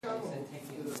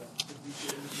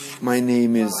My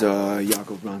name is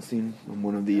Yaakov Bronstein. I'm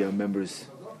one of the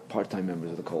part-time members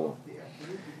of the Kollel.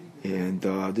 And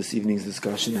this evening's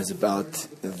discussion is about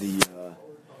a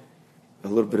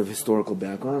little bit of historical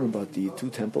background about the two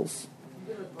temples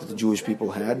that the Jewish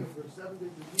people had,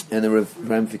 and the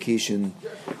ramification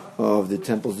of the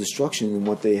temple's destruction and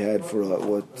what they had for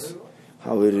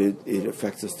how it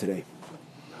affects us today.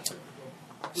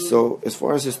 So, as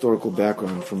far as historical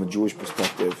background from a Jewish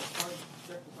perspective,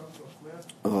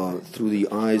 through the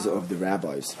eyes of the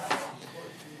rabbis.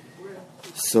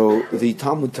 So the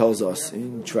Talmud tells us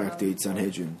in Tractate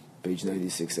Sanhedrin, page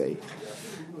 96a,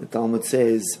 the Talmud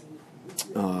says,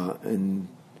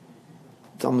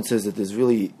 that there's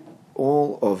really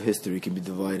all of history can be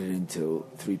divided into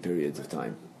three periods of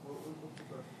time.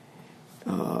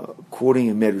 Quoting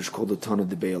a medrash called the Tana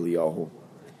de Be'eliyahu,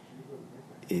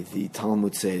 the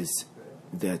Talmud says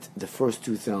that the first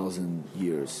 2,000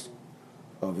 years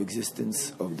of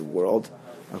existence of the world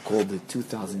are called the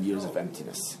 2,000 years of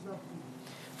emptiness,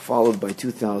 followed by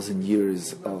 2,000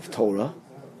 years of Torah,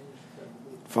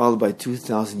 followed by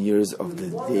 2,000 years of the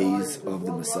days of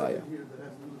the Messiah.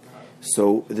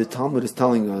 So the Talmud is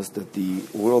telling us that the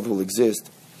world will exist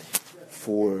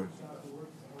for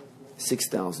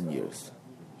 6,000 years,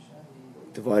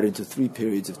 divided into three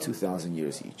periods of 2,000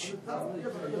 years each.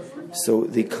 So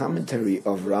the commentary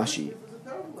of Rashi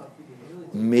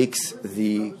makes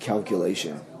the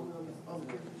calculation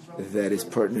that is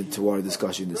pertinent to our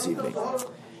discussion this evening.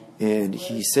 And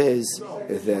he says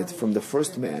that from the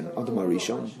first man, Adam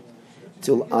HaRishon,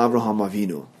 till Avraham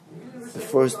Avinu, the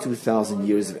first 2,000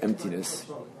 years of emptiness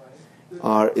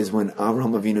is when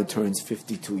Avraham Avinu turns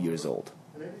 52 years old.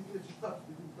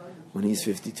 When he's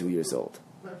 52 years old.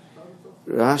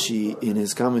 Rashi, in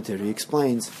his commentary,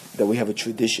 explains that we have a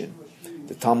tradition.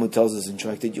 The Talmud tells us in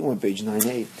Tractate Yom, page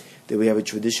 9a, that we have a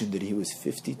tradition that he was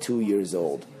 52 years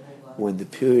old when the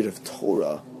period of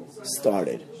Torah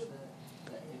started,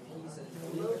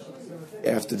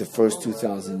 after the first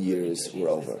 2,000 years were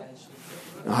over.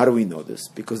 Now, how do we know this?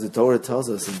 Because the Torah tells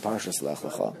us in Parshas Lech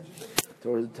Lecha,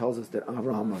 Torah tells us that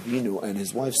Avraham Avinu and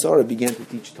his wife Sarah began to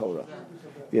teach Torah.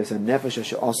 Yes, and Nefesh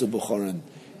Asher also B'Charan.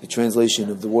 The translation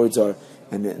of the words are,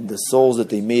 and the souls that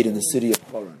they made in the city of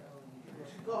Haran.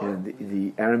 And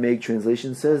the Aramaic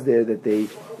translation says there that they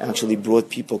actually brought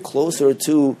people closer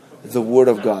to the Word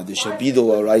of God, the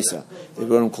Shabidul Araisa. They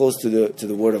brought them close to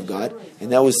the Word of God,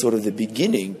 and that was sort of the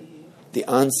beginning, the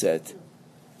onset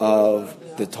of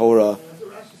the Torah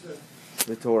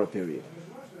period.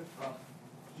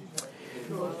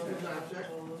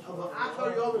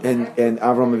 And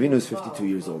Avraham Avinu is 52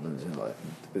 years old in his life,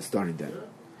 starting then.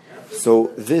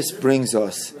 So this brings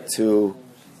us to,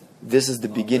 this is the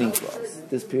beginning for us.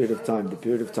 This period of time, the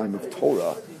period of time of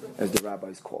Torah, as the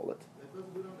rabbis call it,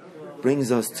 brings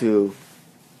us to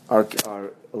our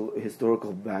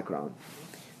historical background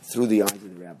through the eyes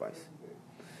of the rabbis.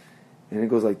 And it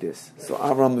goes like this. So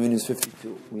Avraham Avinu is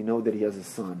 52. We know that he has a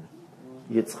son,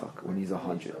 Yitzchak, when he's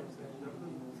 100,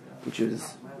 which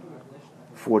is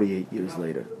 48 years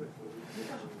later.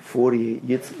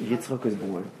 Yitzchak is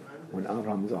born when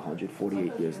Avraham is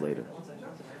 148 years later.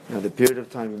 Now the period of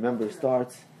time, remember,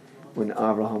 starts when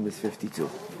Avraham is 52.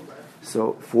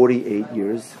 So 48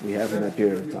 years we have in that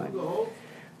period of time.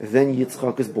 Then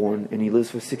Yitzchak is born, and he lives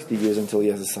for 60 years until he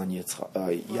has a son,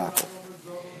 Yaakov,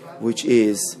 which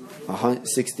is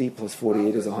 60 plus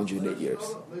 48 is 108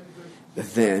 years.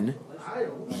 Then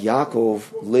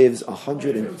Yaakov lives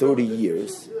 130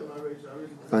 years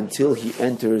until he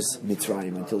enters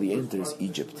Mitzrayim, until he enters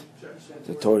Egypt.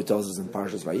 The Torah tells us in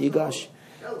Parshas Vayigash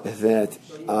that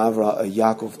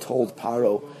Yaakov told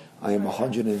Paro, I am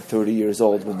 130 years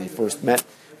old when they first met,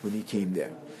 when he came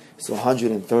there. So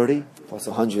 130 plus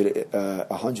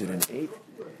 108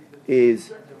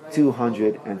 is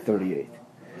 238.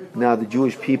 Now the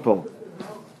Jewish people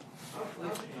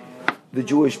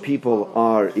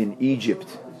are in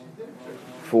Egypt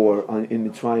in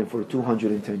Mitzrayim for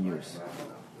 210 years.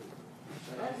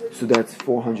 So that's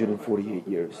 448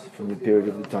 years from the period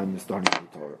of the time of starting the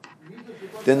Torah.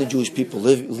 Then the Jewish people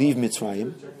leave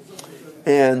Mitzrayim,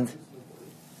 and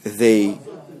they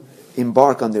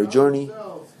embark on their journey,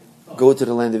 go to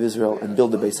the land of Israel, and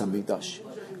build the Beis HaMikdash,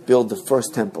 build the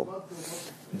first temple.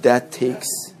 That takes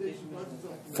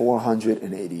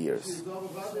 480 years.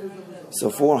 So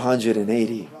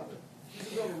 480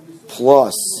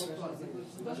 plus,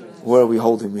 where are we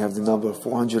holding? We have the number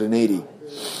 480.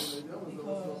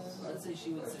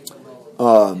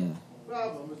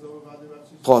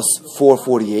 Plus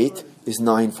 448 is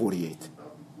 948.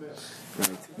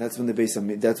 Right. That's when the base.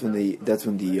 That's when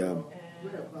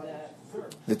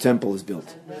the temple is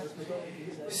built.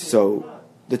 So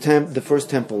The first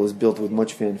temple is built with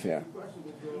much fanfare.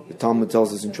 The Talmud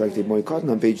tells us in Tractate Moed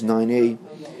on page 9a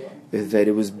that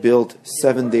it was built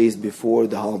 7 days before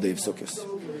the holiday of Sukkot,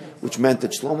 which meant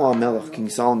that Shlomo HaMelech, King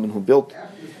Solomon, who built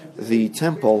the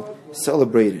temple,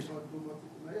 celebrated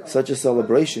such a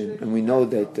celebration, and we know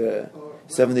that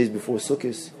 7 days before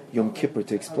Sukkot, Yom Kippur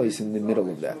takes place in the middle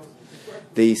of that.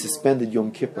 They suspended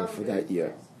Yom Kippur for that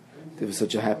year. It was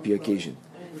such a happy occasion.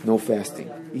 No fasting.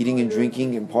 Eating and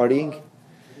drinking and partying,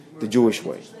 the Jewish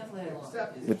way,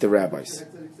 with the rabbis.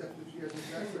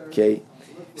 Okay,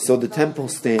 so the temple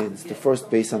stands, the first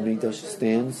Beis HaMikdash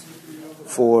stands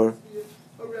for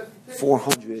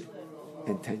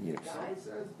 410 years.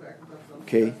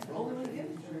 Okay?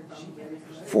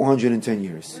 410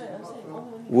 years.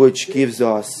 Which gives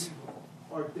us,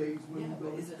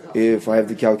 if I have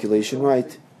the calculation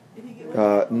right,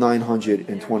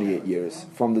 928 years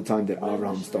from the time that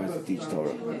Abraham starts to teach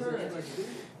Torah.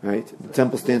 Right? The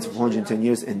temple stands for 410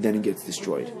 years and then it gets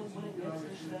destroyed.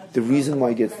 The reason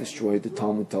why it gets destroyed, the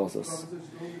Talmud tells us,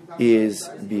 is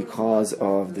because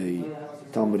of the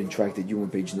Talmud in Tractate Yuma,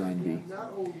 page 9b.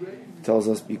 It tells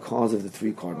us because of the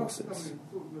three cardinal sins: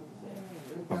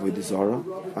 Avodah Zarah,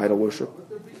 idol worship;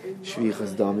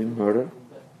 Shvichas Damim, murder;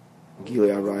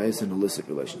 Gilui Arayos, and illicit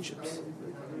relationships.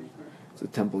 So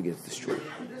the temple gets destroyed.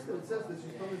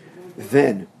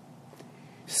 Then,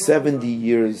 70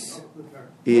 years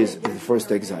is the first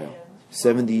exile.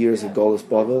 70 years of Golus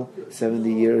Bavel,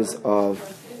 70 years of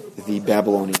the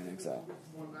Babylonian exile.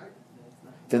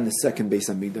 Then the second Beis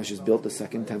HaMikdash is built, the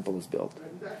second temple is built.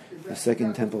 The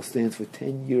second temple stands for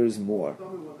 10 years more.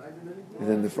 And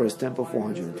then the first temple,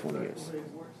 420 years.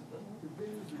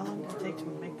 How long did it take to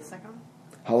make the second one?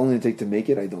 How long did it take to make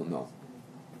it? I don't know.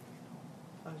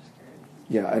 I was just curious.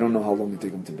 Yeah, I don't know how long it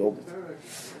took them to build it.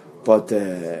 But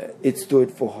it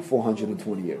stood for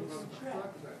 420 years.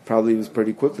 Probably it was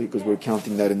pretty quickly because we're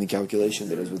counting that in the calculation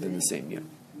that is within the same year.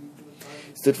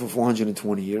 It stood for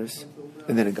 420 years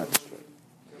and then it got destroyed.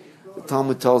 The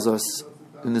Talmud tells us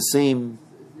in the same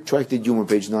Tractate Yuma,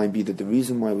 page 9b, that the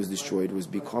reason why it was destroyed was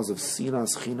because of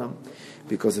Sinas Chinam,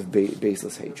 because of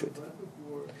baseless hatred.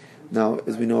 Now,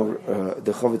 as we know,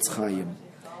 the Chavetz Chaim,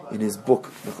 in his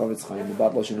book, the Chavetz Chaim,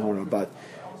 about Lashon Hara, about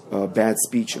bad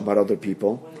speech about other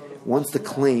people, wants to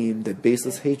claim that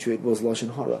baseless hatred was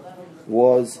Lashon Hara,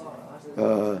 was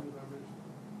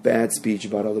bad speech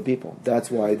about other people.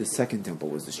 That's why the second temple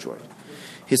was destroyed.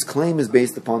 His claim is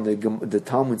based upon the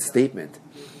Talmud statement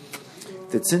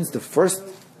that since the first,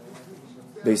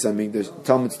 based on the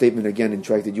Talmud statement again in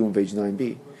Tractate Yuma, page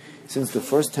 9b, since the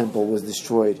first temple was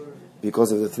destroyed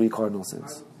because of the three cardinal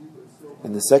sins,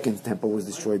 and the second temple was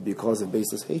destroyed because of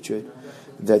baseless hatred,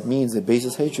 that means that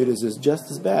baseless hatred is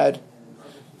just as bad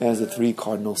as the three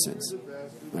cardinal sins.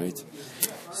 Right?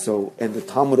 So, and the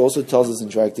Talmud also tells us in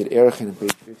Tractate Erechim in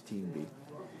page 15b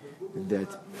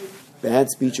that bad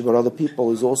speech about other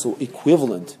people is also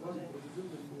equivalent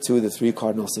to the three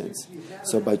cardinal sins.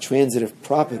 So by transitive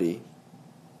property,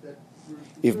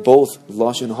 if both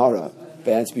Lashon Hara,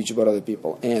 bad speech about other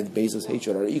people, and baseless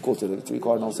hatred are equal to the three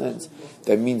cardinal sins,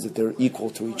 that means that they're equal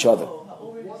to each other.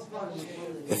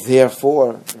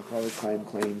 Therefore, the Chavetz Chaim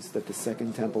claims that the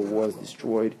second temple was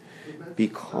destroyed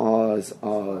because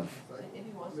of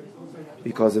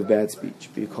bad speech,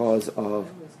 because of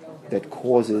that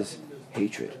causes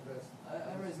hatred.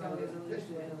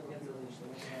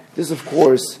 This, of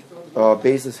course,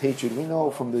 baseless hatred, we know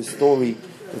from the story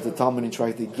that the Talmud in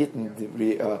Tractate Gittin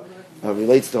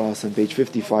relates to us on page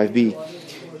 55b.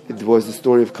 It was the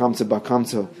story of Kamsa bar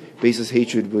Kamsa. Baseless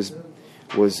hatred was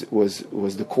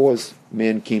the cause.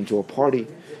 Man came to a party,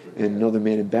 and another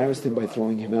man embarrassed him by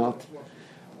throwing him out.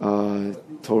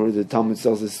 The Talmud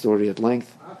tells this story at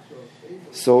length.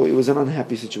 So it was an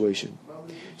unhappy situation.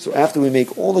 So after we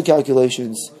make all the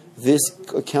calculations, this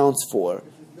accounts for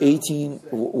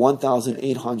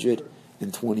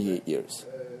 1,828 years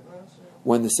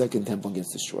when the second temple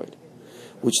gets destroyed,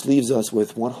 which leaves us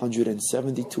with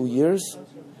 172 years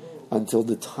until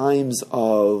the times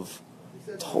of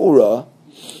Torah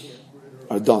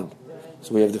are done.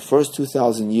 So we have the first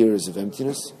 2,000 years of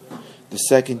emptiness, the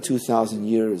second 2,000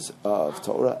 years of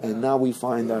Torah, and now we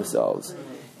find ourselves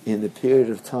in the period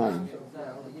of time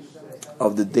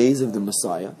of the days of the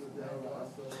Messiah.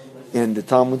 And the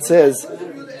Talmud says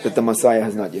that the Messiah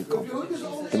has not yet come.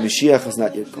 The Mashiach has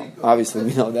not yet come. Obviously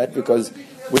we know that because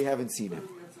we haven't seen him.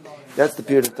 That's the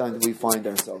period of time that we find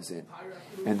ourselves in.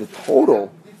 And the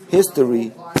total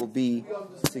history will be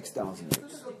 6,000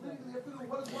 years.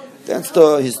 That's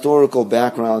the historical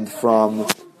background from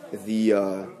the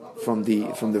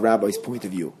rabbi's point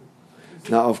of view.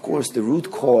 Now, of course, the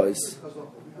root cause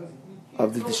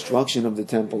of the destruction of the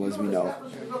temple, as we know,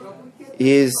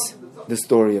 is the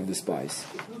story of the spies.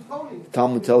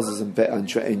 Talmud tells us in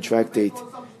Tractate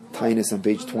Tainus on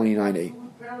page 29a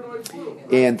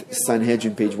and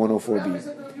Sanhedrin page 104b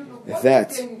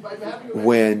that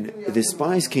when the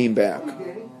spies came back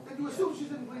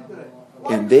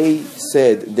and they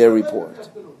said their report,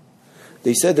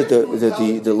 they said that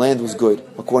the land was good,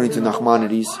 according to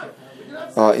Nachmanides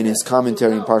in his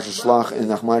commentary in Parshas Shlach, and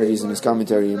Nachmanides in his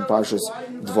commentary in Parshas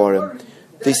Dvarim.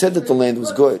 They said that the land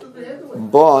was good,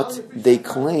 but they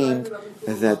claimed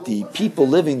that the people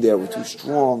living there were too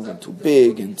strong and too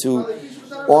big and too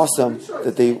awesome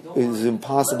that it was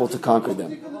impossible to conquer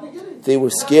them. They were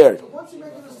scared.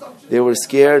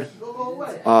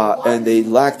 And they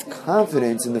lacked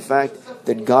confidence in the fact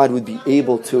that God would be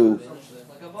able to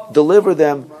deliver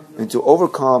them and to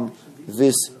overcome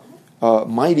this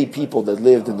mighty people that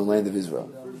lived in the land of Israel.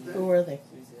 Who were they?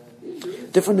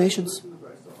 Different nations,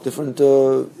 different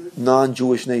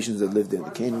non-Jewish nations that lived there, the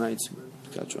Canaanites,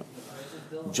 etc.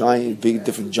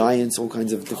 Different giants, all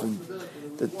kinds of different.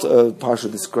 That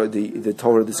Parsha the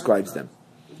Torah describes them.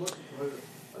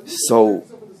 So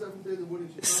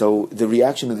the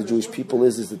reaction of the Jewish people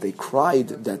is that they cried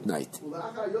that night.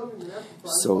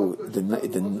 So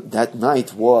that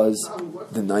night was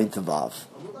the 9th of Av.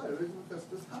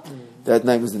 That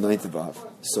night was the 9th of Av.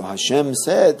 So Hashem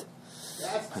said,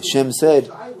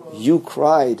 you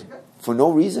cried for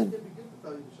no reason.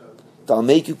 I'll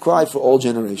make you cry for all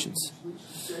generations.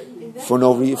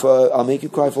 I'll make you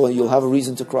cry for, you'll have a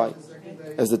reason to cry,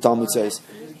 as the Talmud says.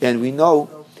 And we know,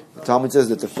 the Talmud says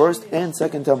that the first and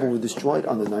second temple were destroyed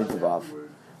on the 9th of Av,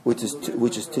 which is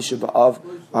Tisha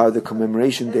B'Av, the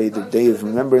commemoration day, the day of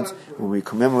remembrance, when we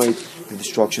commemorate the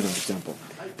destruction of the temple.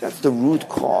 That's the root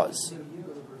cause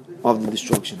of the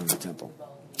destruction of the temple.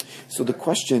 So the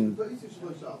question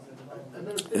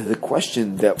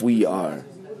that we are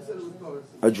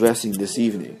addressing this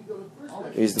evening,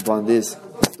 based upon this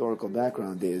historical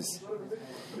background, is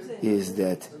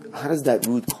that how does that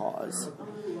root cause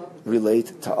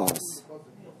relate to us?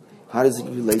 How does it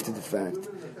relate to the fact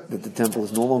that the temple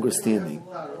is no longer standing?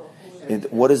 And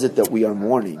what is it that we are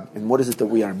mourning? And what is it that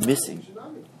we are missing?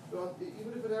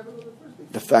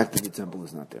 The fact that the temple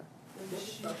is not there.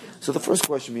 So the first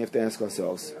question we have to ask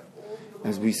ourselves,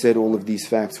 as we said all of these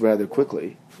facts rather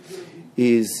quickly,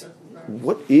 is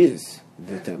what is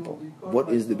the temple? What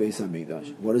is the Beis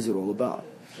HaMikdash? What is it all about?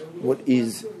 What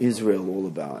is Israel all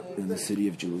about in the city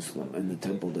of Jerusalem and the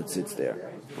temple that sits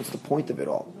there? What's the point of it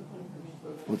all?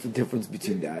 What's the difference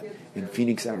between that and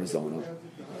Phoenix, Arizona,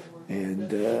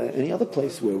 and any other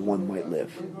place where one might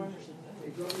live?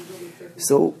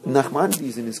 So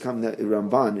Nachmanides in his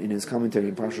Ramban in his commentary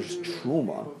in Parshas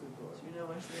Truma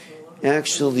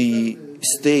actually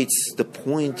states the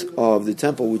point of the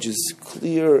temple, which is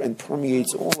clear and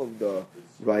permeates all of the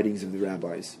writings of the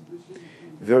rabbis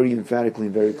very emphatically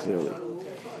and very clearly.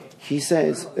 He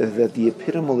says that the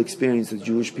epitomal experience the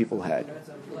Jewish people had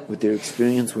with their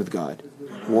experience with God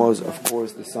was, of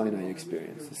course, the Sinai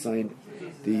experience, the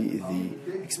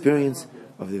experience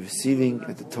of the receiving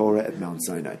at the Torah at Mount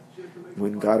Sinai,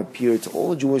 when God appeared to all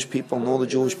the Jewish people, and all the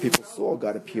Jewish people saw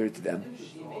God appear to them.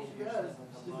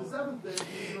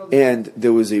 And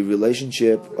there was a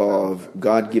relationship of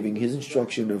God giving His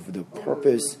instruction of the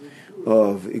purpose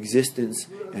of existence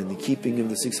and the keeping of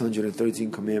the 613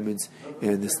 commandments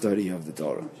and the study of the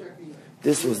Torah.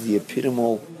 This was the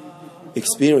epitomal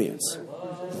experience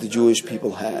that the Jewish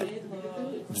people had.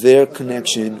 Their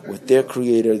connection with their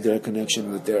Creator, their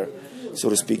connection with their, so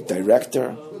to speak,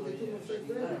 director,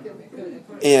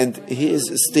 and His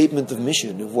statement of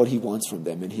mission of what He wants from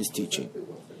them and His teaching.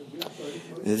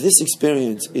 And this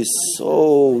experience is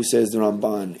so, says the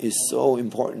Ramban, is so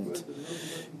important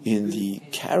in the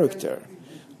character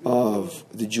of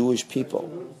the Jewish people,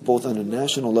 both on a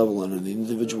national level and on the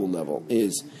individual level,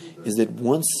 is that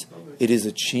once it is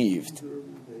achieved,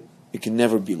 it can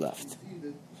never be left.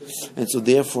 And so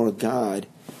therefore God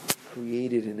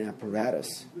created an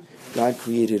apparatus. God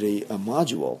created a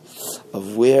module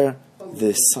of where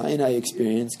the Sinai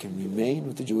experience can remain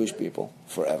with the Jewish people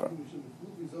forever.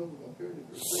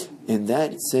 And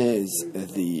that says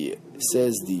the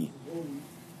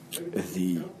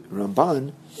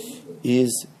Ramban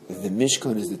is the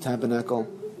Mishkan, is the tabernacle,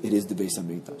 it is the Beis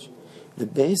HaMikdash. The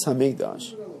Beis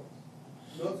HaMikdash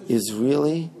is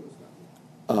really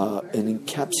an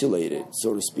encapsulated,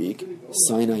 so to speak,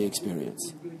 Sinai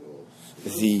experience.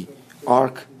 The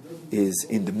ark is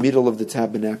in the middle of the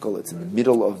tabernacle, it's in the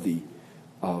middle of the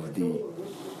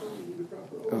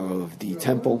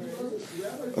temple.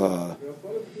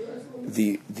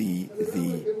 The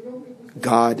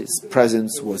God's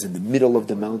presence was in the middle of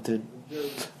the mountain.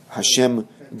 Hashem,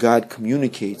 God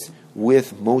communicates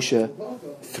with Moshe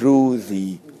through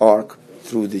the ark,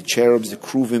 through the cherubs, the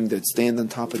kruvim that stand on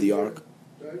top of the ark.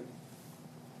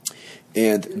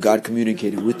 And God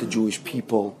communicated with the Jewish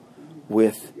people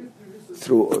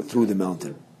through the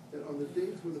mountain.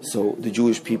 So the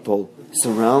Jewish people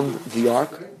surround the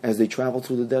ark as they travel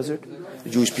through the desert. The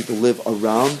Jewish people live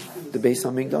around the Beis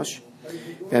HaMikdash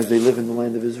as they live in the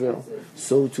land of Israel.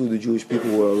 So too the Jewish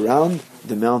people were around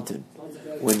the mountain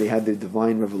when they had the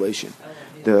divine revelation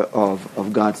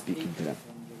of God speaking to them.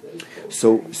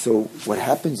 So what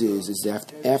happens is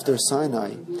that after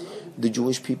Sinai, the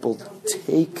Jewish people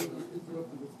take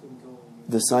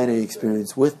the Sinai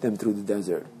experience with them through the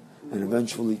desert, and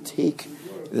eventually take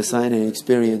the Sinai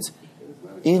experience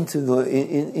into the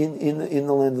in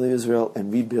the land of Israel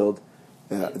and rebuild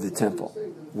the temple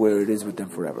where it is with them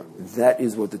forever. That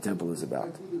is what the temple is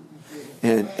about.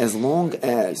 And as long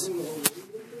as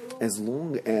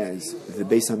the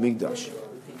Beis HaMikdash,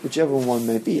 whichever one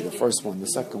might be, the first one, the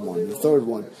second one, the third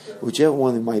one, whichever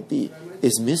one it might be,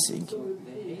 is missing,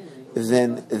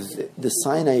 then the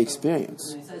Sinai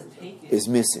experience is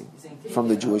missing from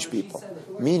the Jewish people.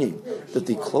 Meaning that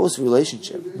the close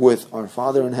relationship with our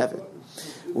Father in heaven,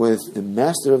 with the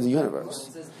Master of the universe,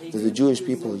 that the Jewish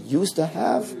people used to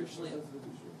have,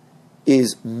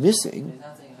 is missing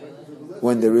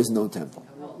when there is no temple.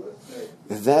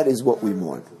 That is what we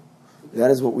mourn.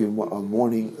 That is what we are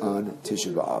mourning on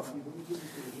Tisha B'Av.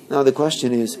 Now the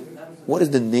question is, what is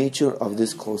the nature of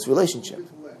this close relationship?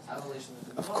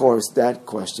 Of course, that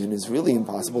question is really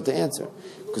impossible to answer,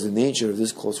 because the nature of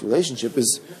this close relationship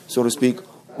is, so to speak,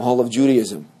 all of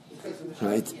Judaism,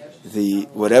 right? The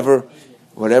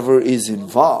whatever is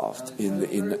involved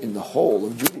in the whole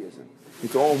of Judaism,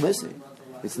 it's all missing.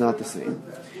 It's not the same.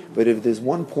 But if there's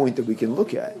one point that we can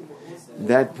look at,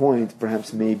 that point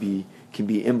perhaps maybe can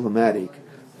be emblematic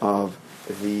of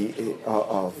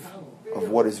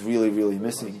what is really, really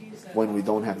missing when we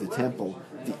don't have the temple,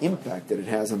 the impact that it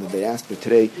has on the diaspora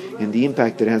today, and the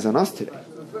impact that it has on us today,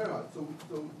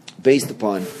 based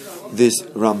upon this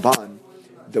Ramban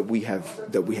that we have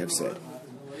said.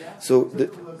 So,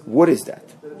 what is that?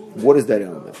 What is that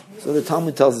element? So the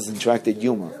Talmud tells us in Tractate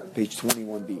Yuma, page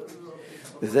 21b,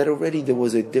 that already there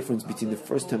was a difference between the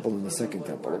first temple and the second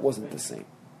temple. It wasn't the same.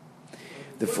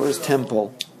 The first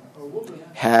temple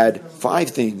had 5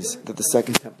 things that the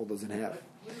second temple doesn't have.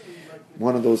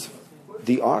 One of those,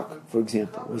 the ark, for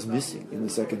example, was missing in the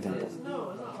second temple.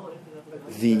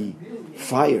 The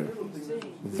fire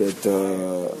that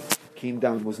came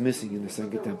down was missing in the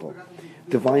second temple.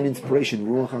 Divine inspiration,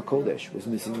 Ruach HaKodesh, was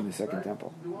missing in the second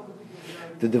temple.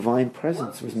 The divine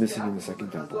presence was missing in the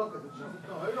second temple.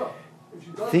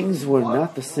 Things were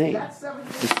not the same.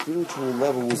 The spiritual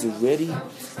level was already,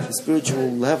 the spiritual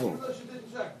level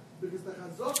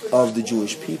of the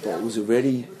Jewish people was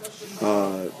already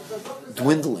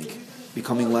dwindling,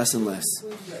 becoming less and less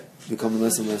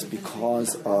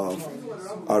because of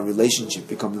our relationship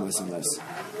becoming less and less.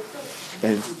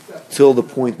 And till the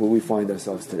point where we find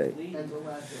ourselves today.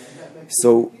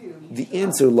 So the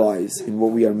answer lies in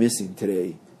what we are missing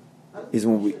today is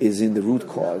in the root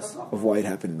cause of why it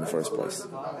happened in the first place.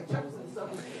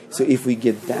 So if we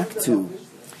get back to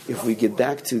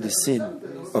the sin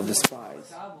of the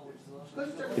spies,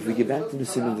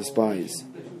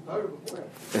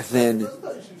 then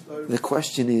the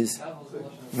question is,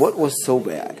 what was so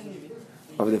bad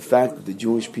of the fact that the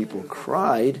Jewish people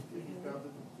cried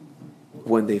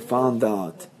when they found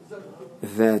out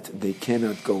that they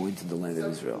cannot go into the land of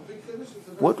Israel?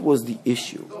 What was the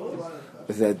issue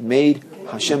that made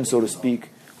Hashem, so to speak,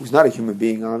 who's not a human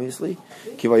being, obviously,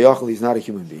 Kivayachal, he's not a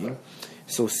human being,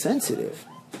 so sensitive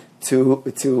to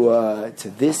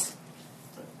this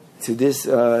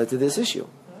issue,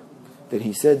 that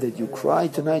he said that you cry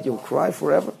tonight, you'll cry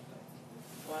forever.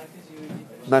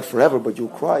 Not forever, but you'll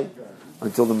cry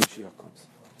until the Mashiach comes.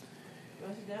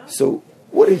 So,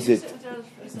 what is it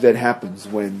that happens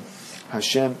when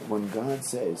God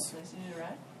says,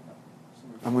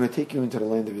 I'm going to take you into the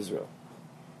land of Israel?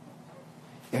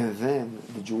 And then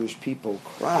the Jewish people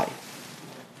cry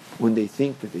when they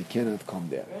think that they cannot come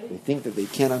there. They think that they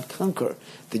cannot conquer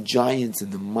the giants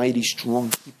and the mighty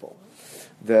strong people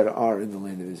that are in the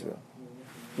land of Israel.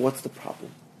 What's the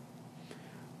problem?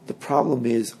 The problem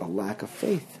is a lack of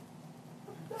faith.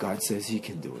 God says He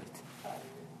can do it.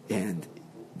 And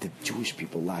the Jewish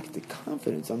people lack the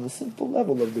confidence on the simple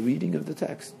level of the reading of the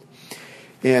text.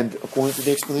 And according to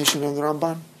the explanation of the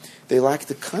Ramban, they lack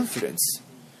the confidence.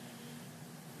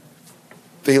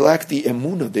 They lack the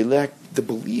emunah, they lack the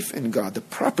belief in God, the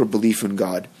proper belief in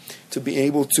God, to be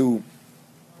able to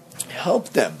help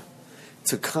them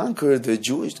to conquer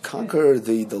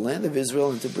the land of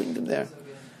Israel and to bring them there.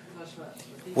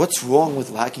 What's wrong with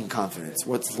lacking confidence?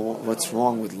 What's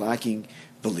wrong with lacking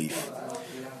belief?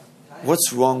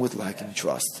 What's wrong with lacking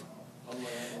trust?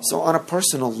 So on a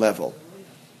personal level,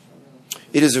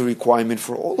 it is a requirement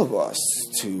for all of us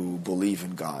to believe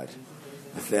in God,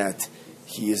 that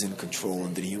He is in control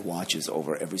and that He watches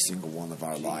over every single one of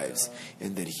our lives,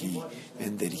 and that He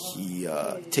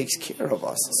takes care of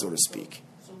us, so to speak.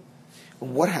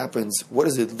 What happens? What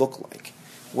does it look like?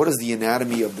 What is the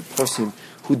anatomy of the person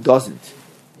who doesn't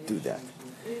do that?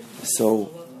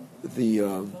 So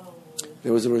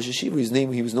there was a Rosh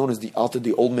Yeshiva. He was known as the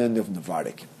old man of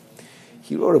Navardik.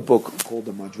 He wrote a book called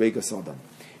the Madregas Adam.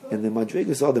 And the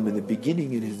Madregas Adam, in the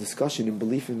beginning, in his discussion in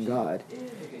belief in God,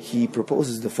 he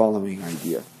proposes the following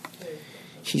idea.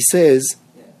 He says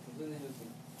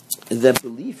that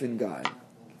belief in God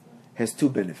has two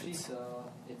benefits.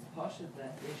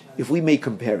 If we may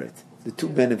compare it, the two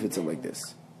benefits are like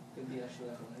this.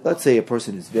 Let's say a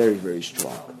person is very, very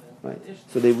strong, right?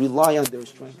 So they rely on their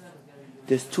strength.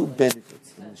 There's two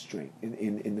benefits in the strength,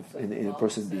 in a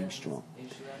person being strong.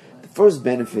 The first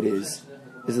benefit is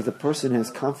that the person has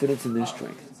confidence in their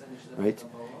strength, right?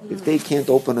 If they can't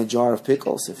open a jar of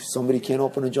pickles, if somebody can't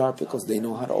open a jar of pickles, they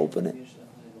know how to open it,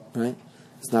 right?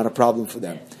 It's not a problem for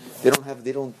them. They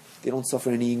don't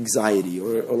suffer any anxiety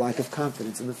or lack of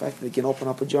confidence in the fact that they can open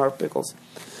up a jar of pickles,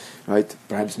 right?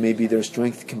 Perhaps maybe their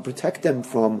strength can protect them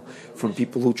from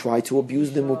people who try to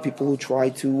abuse them, or people who try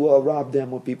to rob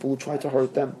them, or people who try to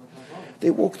hurt them. They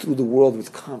walk through the world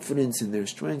with confidence in their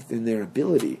strength, in their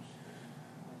ability,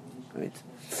 right?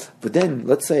 But then,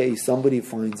 let's say somebody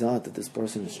finds out that this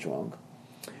person is strong,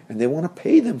 and they want to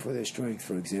pay them for their strength,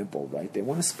 for example, right? They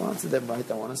want to sponsor them, right?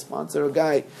 They want to sponsor a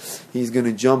guy. He's going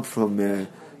to jump from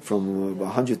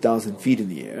 100,000 feet in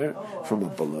the air, from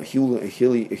a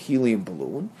helium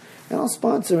balloon, and I'll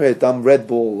sponsor it. I'm Red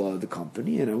Bull, the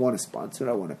company, and I want to sponsor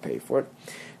it. I want to pay for it.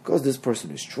 Because this person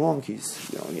is strong, he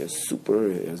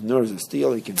has nerves of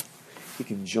steel. He can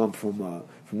jump from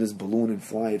this balloon and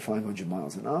fly at 500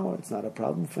 miles an hour. It's not a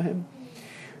problem for him,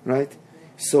 right?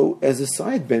 So as a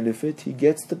side benefit, he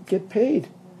gets to get paid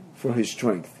for his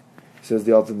strength, says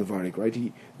the Alter Navardik, right?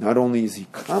 He not only is he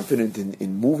confident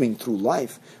in moving through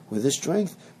life with his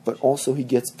strength, but also he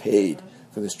gets paid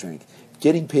for the strength.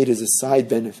 Getting paid is a side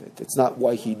benefit. It's not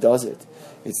why he does it.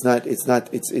 It's not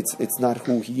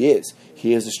who he is.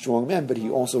 He is a strong man, but he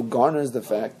also garners the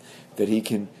fact that he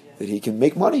can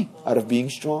make money out of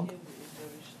being strong.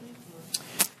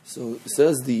 So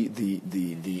says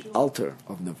the Alter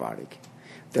of Navardik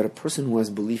that a person who has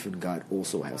belief in God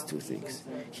also has two things.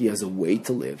 He has a way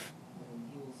to live,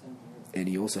 and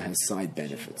he also has side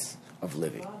benefits of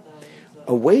living.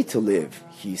 A way to live,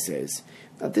 he says.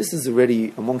 Now this is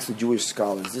already, amongst the Jewish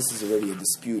scholars, this is already a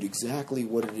dispute exactly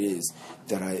what it is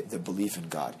the belief in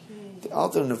God. The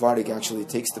Alter Navardik actually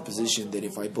takes the position that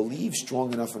if I believe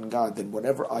strong enough in God, then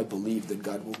whatever I believe that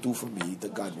God will do for me,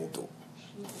 that God will do.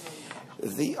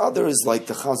 The others, like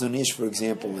the Chazon Ish, for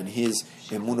example, in his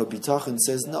Emunah B'Tachon,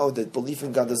 says no, that belief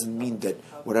in God doesn't mean that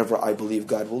whatever I believe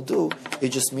God will do. It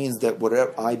just means that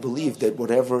whatever I believe that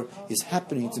whatever is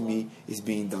happening to me is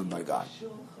being done by God.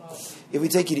 If we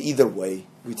take it either way,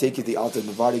 we take it the Alter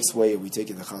Navardik's way, or we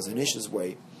take it the Chazon Ish's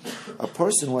way, a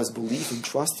person who has belief and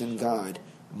trust in God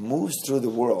moves through the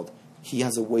world. He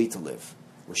has a way to live,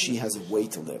 or she has a way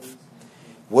to live.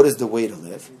 What is the way to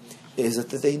live? Is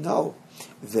that they know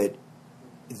that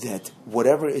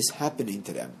whatever is happening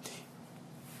to them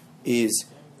is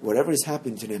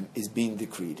being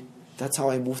decreed. That's how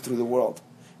I move through the world.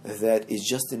 That is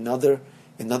just another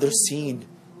scene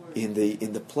in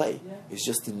the play. It's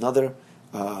just another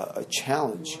a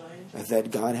challenge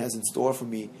that God has in store for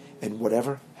me, and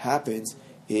whatever happens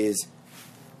is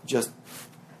just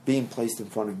being placed in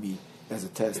front of me as a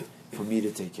test for me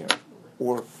to take care of.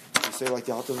 Or you say, like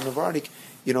the Alter Navardik,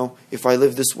 if I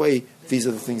live this way, these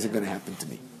are the things that are going to happen to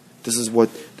me. This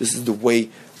is the way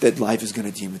that life is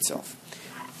going to deem itself.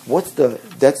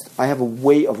 I have a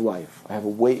way of life. I have a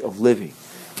way of living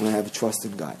when I have a trust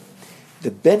in God.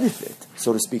 The benefit,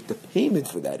 so to speak, the payment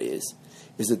for that is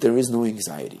that there is no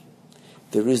anxiety.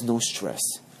 There is no stress.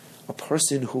 A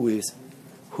person who is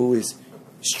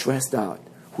stressed out,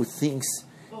 who thinks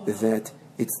that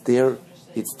it's their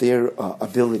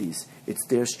abilities, it's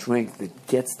their strength that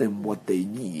gets them what they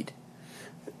need,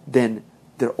 then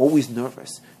they're always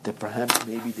nervous that perhaps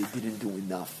maybe they didn't do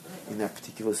enough in that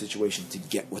particular situation to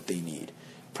get what they need.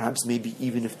 Perhaps maybe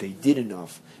even if they did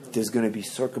enough, there's going to be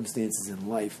circumstances in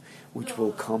life which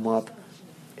will come up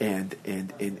and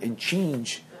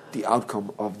change the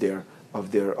outcome of their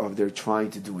of their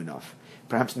trying to do enough.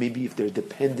 Perhaps maybe if they're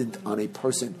dependent on a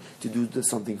person to do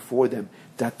something for them,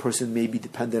 that person may be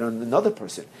dependent on another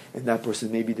person, and that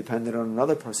person may be dependent on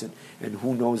another person, and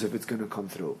who knows if it's going to come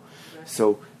through.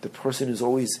 So the person is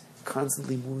always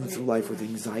constantly moving through life with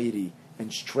anxiety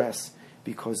and stress,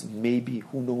 because maybe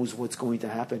who knows what's going to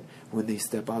happen when they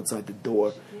step outside the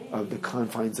door of the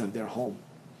confines of their home,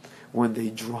 when they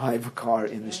drive a car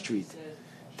in the street.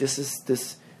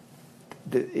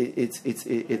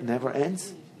 It never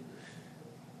ends.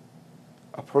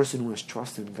 A person who has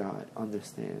trust in God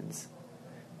understands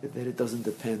that it doesn't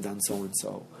depend on so and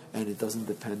so, and it doesn't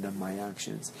depend on my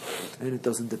actions, and it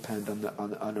doesn't depend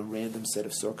on a random set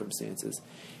of circumstances.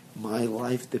 My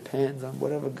life depends on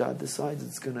whatever God decides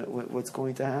what's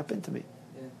going to happen to me.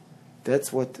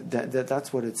 That's what that's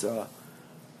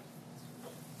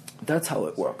how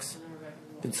it works.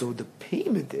 And so the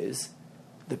payment,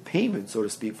 so to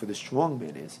speak, for the strong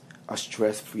man is a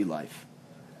stress-free life.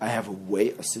 I have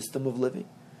a system of living,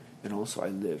 and also I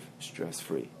live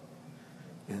stress-free.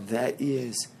 And that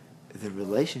is the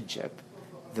relationship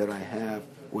that I have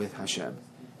with Hashem.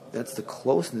 That's the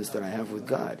closeness that I have with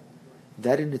God.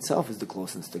 That in itself is the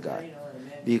closeness to God.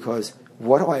 Because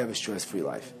why do I have a stress-free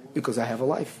life? Because I have a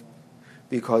life.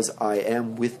 Because I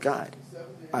am with God.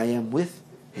 I am with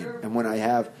Him. And when I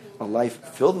have a life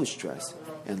filled with stress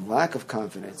and lack of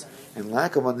confidence and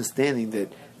lack of understanding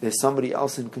that there's somebody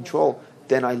else in control,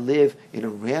 then I live in a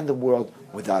random world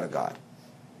without a God.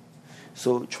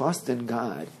 So trust in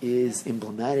God is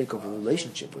emblematic of a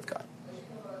relationship with God.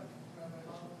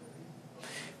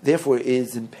 Therefore, it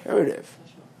is imperative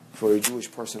for a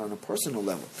Jewish person on a personal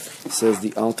level, says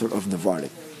the Alter of Navarre,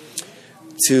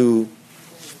 to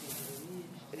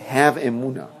have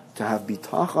emunah, to have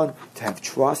bitachon, to have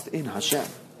trust in Hashem.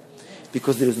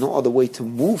 Because there is no other way to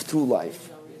move through life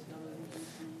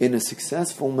in a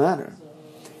successful manner,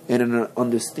 and in an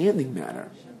understanding manner,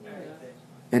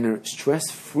 in a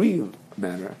stress-free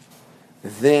manner,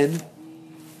 than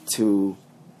to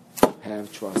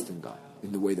have trust in God,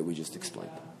 in the way that we just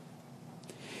explained.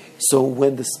 So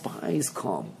when the spies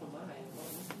come,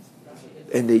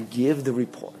 and they give the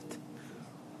report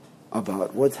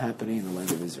about what's happening in the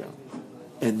land of Israel,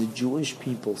 and the Jewish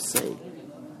people say,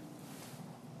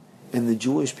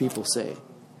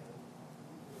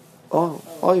 oh,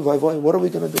 what are we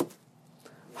going to do?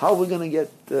 How are we going to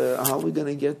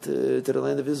get to the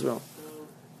land of Israel?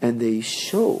 And they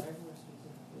show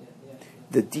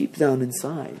that deep down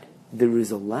inside there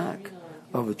is a lack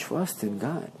of a trust in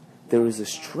God. There is a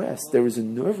stress, there is a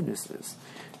nervousness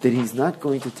that He's not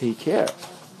going to take care.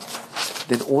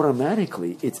 Then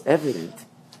automatically it's evident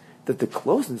that the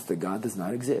closeness to God does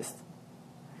not exist.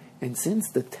 And since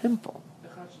the temple,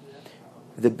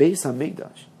 the Beis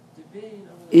HaMikdash,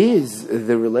 is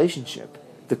the relationship,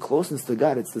 the closeness to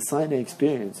God, it's the Sinai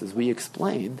experience, as we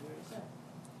explained,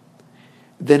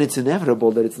 then it's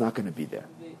inevitable that it's not going to be there.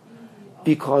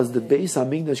 Because the Beis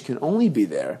HaMikdash can only be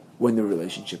there when the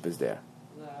relationship is there.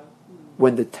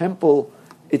 When the temple,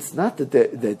 it's not that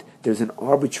there's an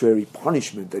arbitrary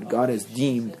punishment that God has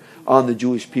deemed on the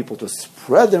Jewish people to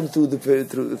spread them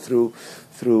through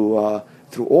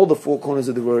all the four corners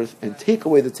of the earth and take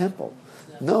away the temple.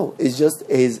 No, it's just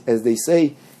as they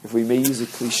say, if we may use a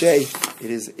cliche,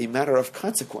 it is a matter of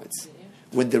consequence.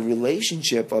 When the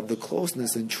relationship of the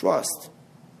closeness and trust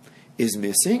is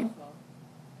missing,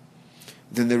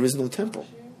 then there is no temple.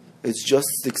 It's just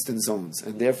sticks and stones,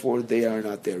 and therefore they are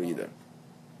not there either.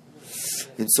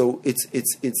 And so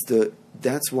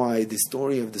that's why the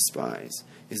story of the spies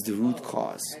is the root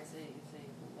cause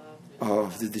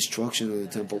of the destruction of the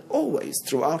temple always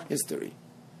throughout history,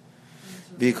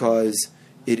 because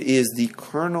it is the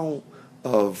kernel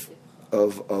of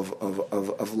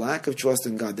lack of trust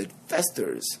in God that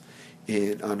festers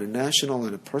on a national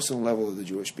and a personal level of the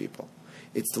Jewish people.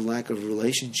 It's the lack of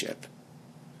relationship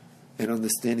and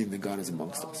understanding that God is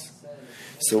amongst us.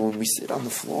 So when we sit on the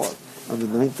floor on the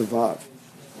 9th of Av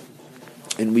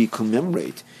and we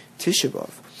commemorate Tisha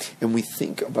B'Av and we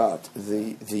think about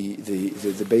the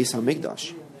Beis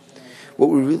HaMikdash, what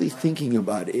we're really thinking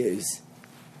about is,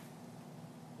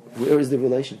 where is the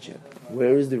relationship?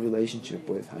 Where is the relationship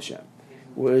with Hashem?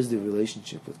 Where is the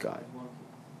relationship with God?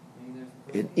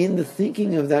 And in the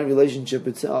thinking of that relationship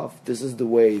itself, this is the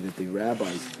way that the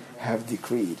rabbis have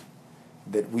decreed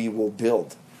that we will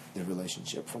build the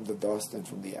relationship from the dust and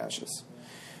from the ashes.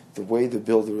 The way to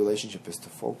build the relationship is to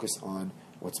focus on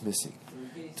what's missing,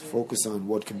 to focus on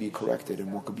what can be corrected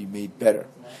and what can be made better.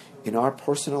 In our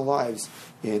personal lives,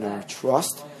 in our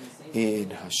trust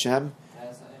in Hashem,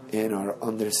 in our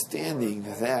understanding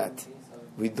that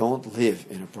we don't live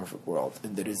in a perfect world,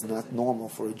 and that it's not normal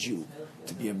for a Jew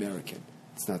to be American.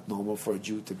 It's not normal for a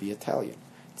Jew to be Italian.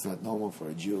 It's not normal for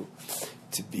a Jew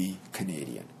to be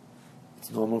Canadian. It's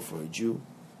normal for a Jew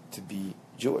to be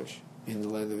Jewish in the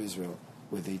land of Israel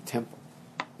with a temple.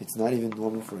 It's not even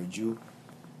normal for a Jew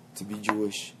to be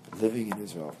Jewish living in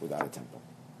Israel without a temple.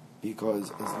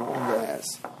 Because as long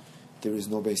as there is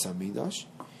no Beis HaMikdash,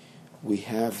 we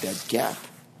have that gap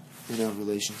in our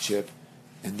relationship,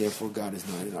 and therefore God is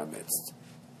not in our midst.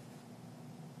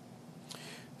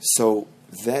 So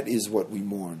that is what we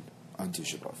mourn on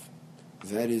Tisha B'Av.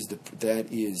 That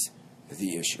is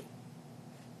the issue.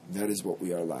 That is what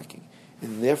we are lacking.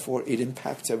 And therefore it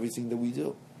impacts everything that we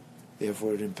do.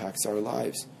 Therefore it impacts our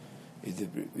lives.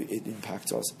 It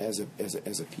impacts us as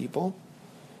a people,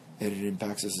 and it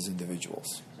impacts us as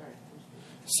individuals.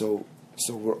 So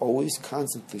we're always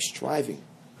constantly striving.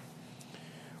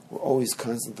 We're always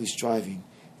constantly striving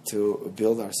to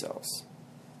build ourselves.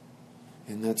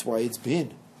 And that's why it's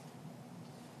been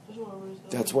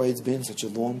such a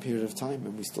long period of time,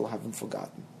 and we still haven't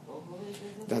forgotten.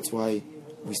 That's why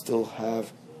we still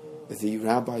have the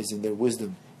rabbis in their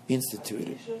wisdom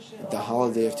instituted the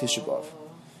holiday of Tisha B'Av,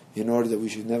 in order that we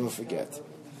should never forget,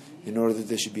 in order that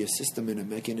there should be a system and a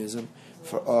mechanism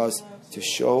for us to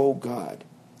show God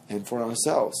and for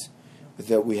ourselves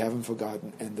that we haven't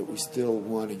forgotten and that we still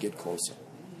want to get closer,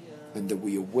 and that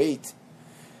we await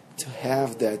to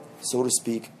have that, so to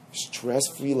speak,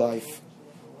 stress-free life,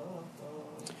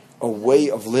 a way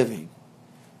of living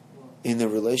in the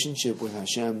relationship with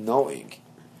Hashem, knowing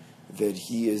that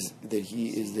He is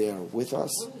there with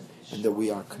us, and that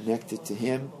we are connected to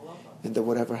Him, and that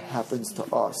whatever happens to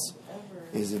us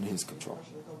is in His control.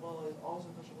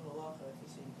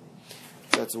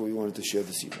 That's what we wanted to share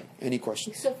this evening. Any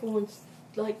questions? Except for one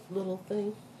slight little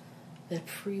thing, that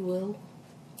free will.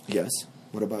 Yes.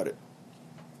 What about it?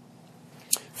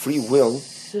 Free will.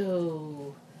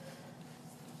 So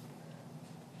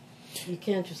you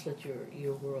can't just let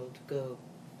your world go,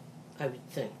 I would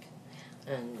think,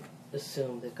 and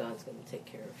assume that God's going to take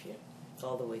care of you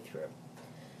all the way through.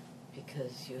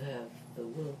 Because you have the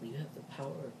will, you have the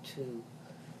power to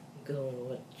go in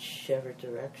whichever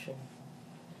direction.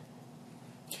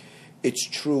 It's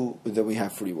true that we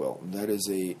have free will. That is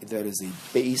the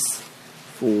basis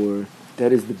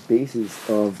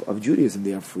of Judaism.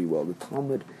 They have free will. The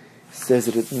Talmud says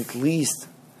it in at least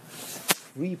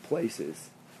 3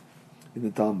 places in the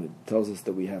Talmud tells us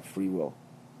that we have free will.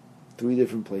 3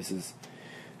 different places.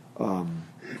 One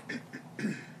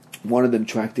of them,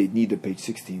 Tractate Nida, page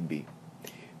 16b,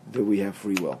 that we have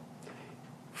free will.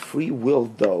 Free will,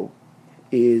 though,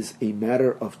 is a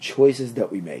matter of choices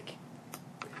that we make.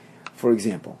 For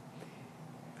example,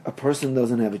 a person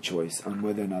doesn't have a choice on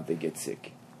whether or not they get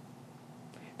sick.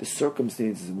 The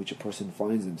circumstances in which a person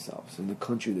finds themselves, in the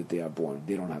country that they are born,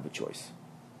 they don't have a choice.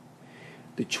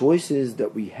 The choices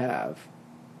that we have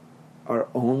are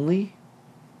only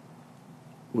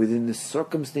within the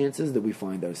circumstances that we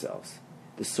find ourselves.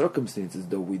 The circumstances,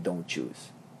 though, we don't choose.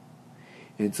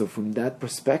 And so from that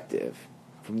perspective,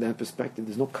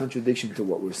 there's no contradiction to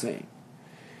what we're saying.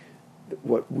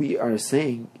 What we are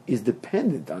saying is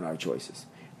dependent on our choices.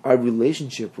 Our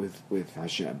relationship with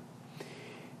Hashem,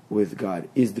 with God,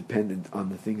 is dependent on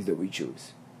the things that we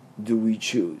choose. Do we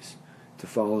choose to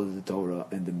follow the Torah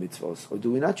and the mitzvos, or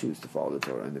do we not choose to follow the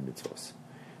Torah and the mitzvos?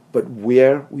 But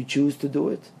where we choose to do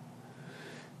it,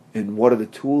 and what are the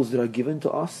tools that are given to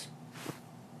us,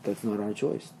 that's not our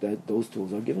choice. Those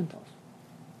tools are given to us.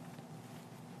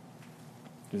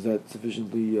 Does that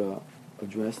sufficiently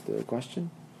address the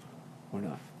question, or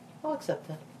not? I'll accept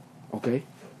that. Okay,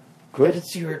 good. But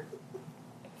it's your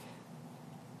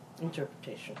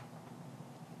interpretation.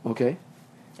 Okay,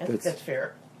 That's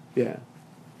fair. Yeah.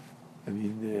 I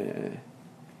mean,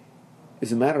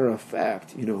 as a matter of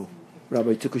fact,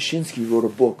 Rabbi Tukushinsky wrote a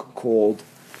book called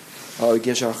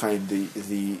Gesher Chaim,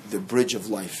 the Bridge of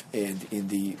Life, and in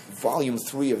the volume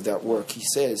 3 of that work, he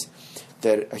says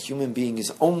that a human being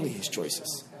is only his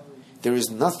choices. There is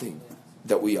nothing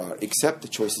that we are except the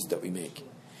choices that we make,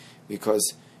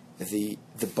 because the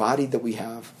body that we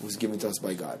have was given to us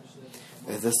by God.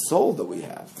 The soul that we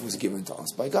have was given to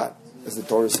us by God, as the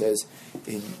Torah says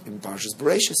in Parshas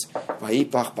Bereshis,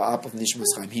 "Vayipach ba'apav nishmas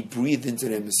chaim." He breathed into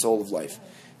them the soul of life.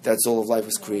 That soul of life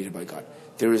was created by God.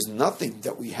 There is nothing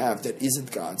that we have that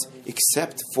isn't God's,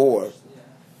 except for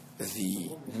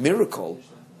the miracle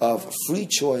of free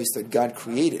choice that God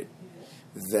created,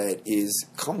 that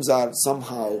comes out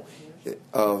somehow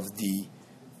of the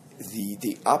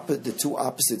two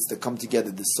opposites that come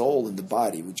together, the soul and the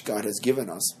body, which God has given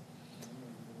us,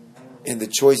 and the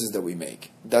choices that we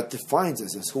make. That defines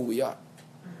us as who we are.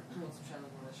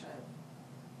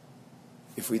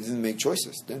 If we didn't make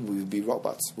choices, then we would be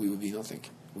robots. We would be nothing.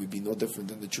 We'd be no different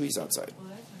than the trees outside,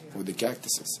 or the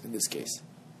cactuses in this case.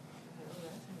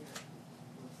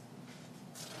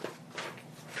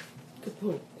 Good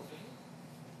point.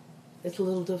 It's a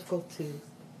little difficult to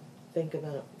think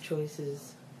about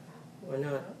choices or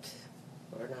not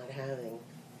having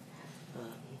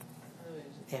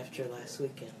after last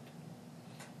weekend.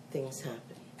 Things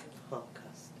happened.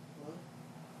 Holocaust.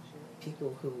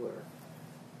 People who were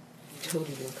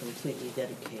totally and completely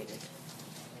dedicated.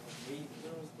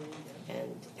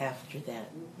 And after that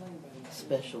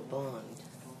special bond,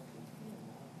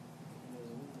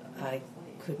 I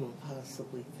couldn't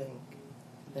possibly think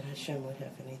that Hashem would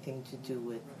have anything to do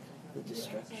with the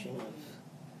destruction of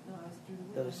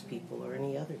those people or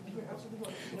any other people.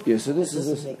 Yeah, so this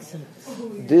doesn't make sense.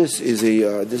 This is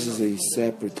a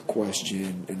separate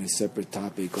question and a separate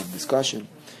topic of discussion.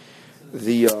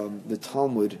 The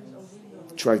Talmud,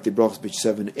 Tractate Brachos, page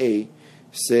 7a,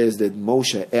 says that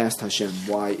Moshe asked Hashem,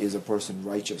 why is a person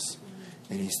righteous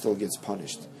and he still gets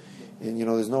punished? And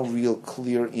there's no real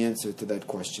clear answer to that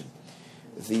question.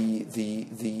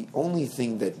 The only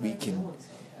thing that we can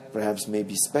perhaps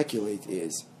maybe speculate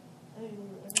is,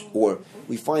 or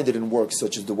we find it in works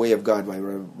such as The Way of God by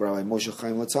Rabbi Moshe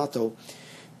Chaim Luzzatto,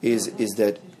 is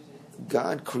that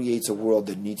God creates a world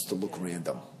that needs to look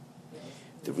random.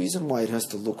 The reason why it has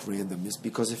to look random is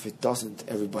because if it doesn't,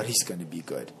 everybody's going to be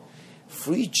good.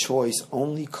 Free choice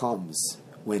only comes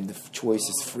when the choice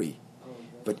is free.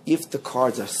 But if the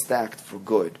cards are stacked for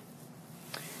good,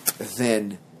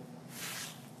 then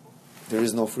there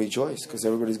is no free choice, because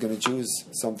everybody's going to choose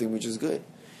something which is good.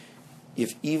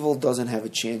 If evil doesn't have a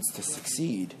chance to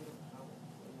succeed,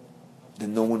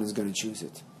 then no one is going to choose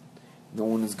it. No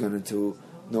one's going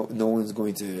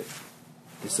to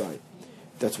decide.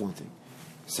 That's one thing.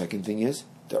 Second thing is,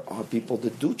 there are people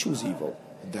that do choose evil,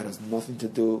 and that has nothing to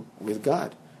do with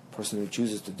God. A person who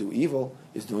chooses to do evil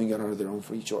is doing it under their own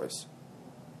free choice.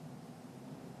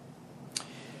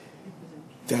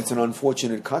 That's an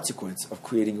unfortunate consequence of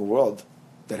creating a world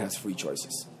that has free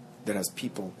choices, that has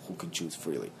people who can choose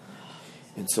freely.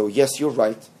 And so, yes, you're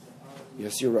right.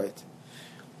 Yes, you're right.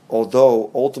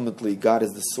 Although, ultimately, God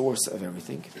is the source of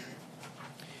everything,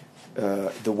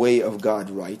 the Way of God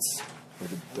writes, or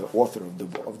the author of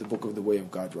the book of The Way of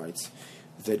God writes,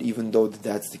 that even though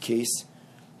that's the case,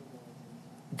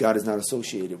 God is not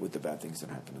associated with the bad things that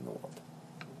happen in the world.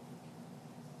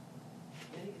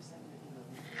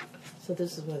 So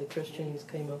this is why the Christians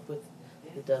came up with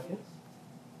the devil?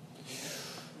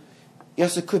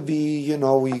 Yes, it could be.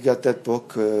 We got that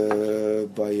book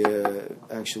by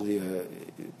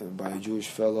a Jewish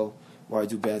fellow. Why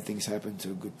do bad things happen to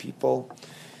good people?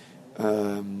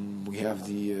 We have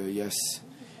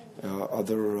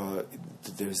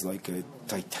there's like a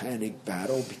titanic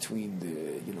battle between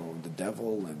the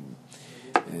devil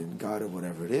and God or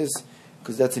whatever it is,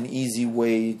 because that's an easy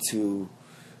way to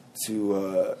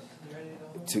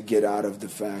get out of the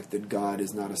fact that God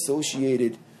is not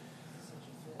associated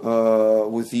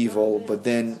with evil. But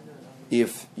then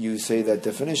if you say that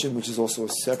definition, which is also a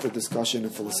separate discussion, a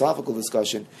philosophical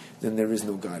discussion, then there is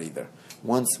no God either.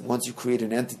 Once you create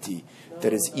an entity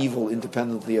that is evil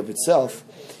independently of itself,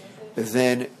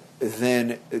 then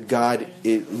God,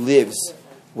 it lives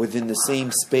within the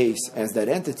same space as that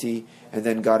entity, and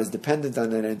then God is dependent on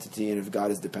that entity, and if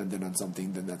God is dependent on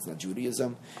something, then that's not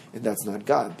Judaism, and that's not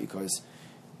God, because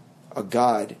a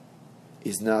God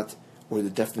is not, or the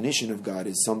definition of God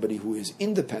is somebody who is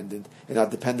independent and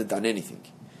not dependent on anything,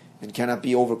 and cannot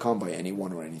be overcome by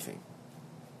anyone or anything.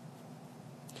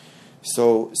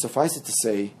 So suffice it to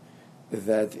say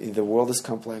that the world is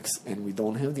complex and we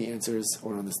don't have the answers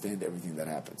or understand everything that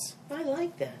happens. I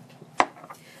like that.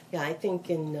 Yeah, I think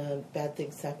in Bad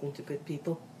Things Happen to Good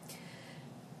People,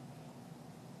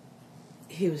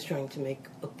 he was trying to make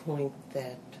a point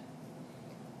that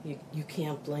you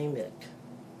can't blame it,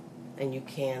 and you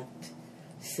can't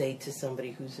say to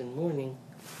somebody who's in mourning,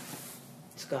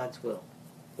 it's God's will,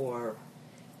 or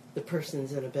the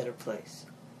person's in a better place,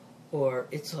 or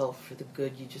it's all for the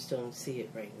good, you just don't see it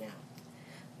right now.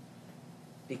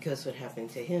 Because what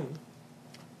happened to him,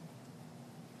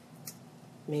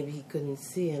 maybe he couldn't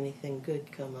see anything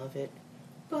good come of it,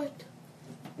 but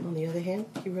on the other hand,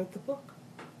 he wrote the book.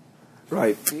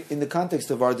 Right. In the context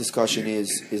of our discussion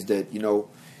is that,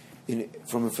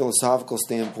 from a philosophical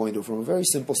standpoint or from a very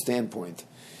simple standpoint,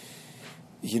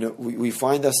 we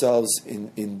find ourselves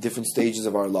in different stages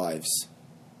of our lives,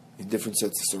 in different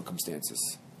sets of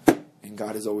circumstances. And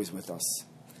God is always with us.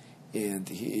 And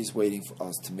He is waiting for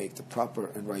us to make the proper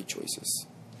and right choices.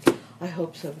 I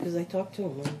hope so, because I talk to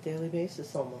Him on a daily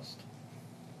basis almost.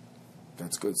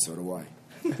 That's good, so do I.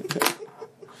 All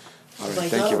If right, I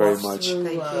thank got you very lost much. through,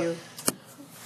 Thank you.